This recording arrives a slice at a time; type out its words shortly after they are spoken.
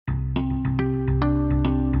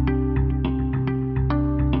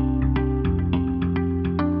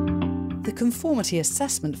conformity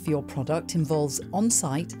assessment for your product involves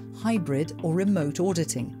on-site, hybrid or remote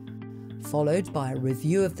auditing, followed by a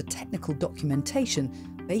review of the technical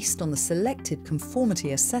documentation based on the selected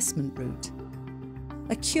conformity assessment route.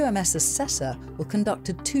 A QMS assessor will conduct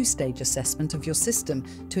a two-stage assessment of your system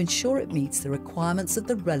to ensure it meets the requirements of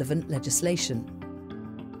the relevant legislation.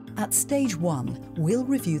 At Stage 1, we'll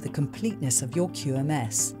review the completeness of your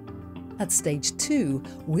QMS. At Stage 2,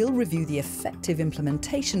 we'll review the effective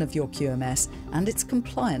implementation of your QMS and its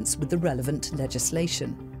compliance with the relevant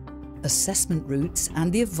legislation. Assessment routes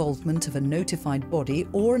and the involvement of a notified body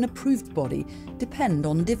or an approved body depend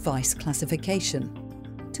on device classification.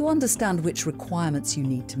 To understand which requirements you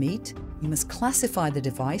need to meet, you must classify the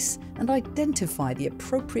device and identify the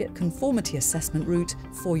appropriate conformity assessment route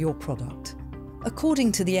for your product.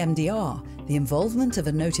 According to the MDR, the involvement of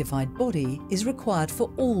a notified body is required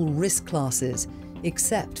for all risk classes,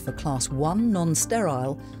 except for Class 1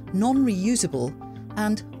 non-sterile, non-reusable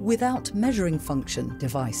and without measuring function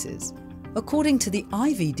devices. According to the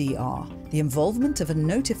IVDR, the involvement of a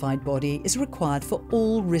notified body is required for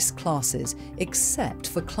all risk classes, except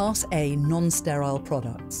for Class A non-sterile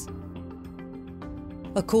products.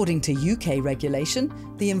 According to UK regulation,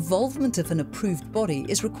 the involvement of an approved body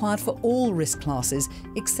is required for all risk classes,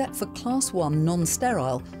 except for Class 1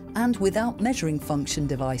 non-sterile and without measuring function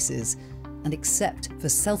devices, and except for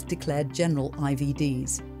self-declared general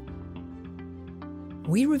IVDs.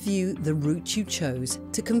 We review the route you chose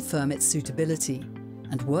to confirm its suitability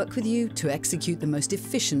and work with you to execute the most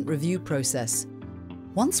efficient review process.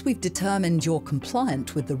 Once we've determined you're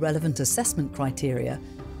compliant with the relevant assessment criteria,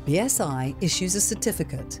 BSI issues a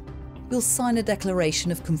certificate. You'll sign a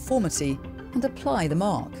declaration of conformity and apply the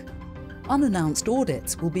mark. Unannounced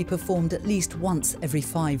audits will be performed at least once every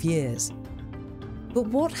 5 years. But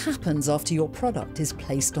what happens after your product is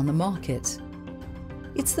placed on the market?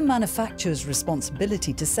 It's the manufacturer's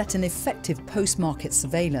responsibility to set an effective post-market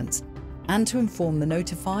surveillance and to inform the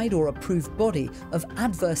notified or approved body of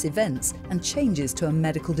adverse events and changes to a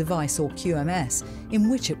medical device or QMS in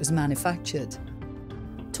which it was manufactured.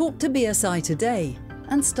 Talk to BSI today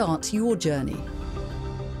and start your journey.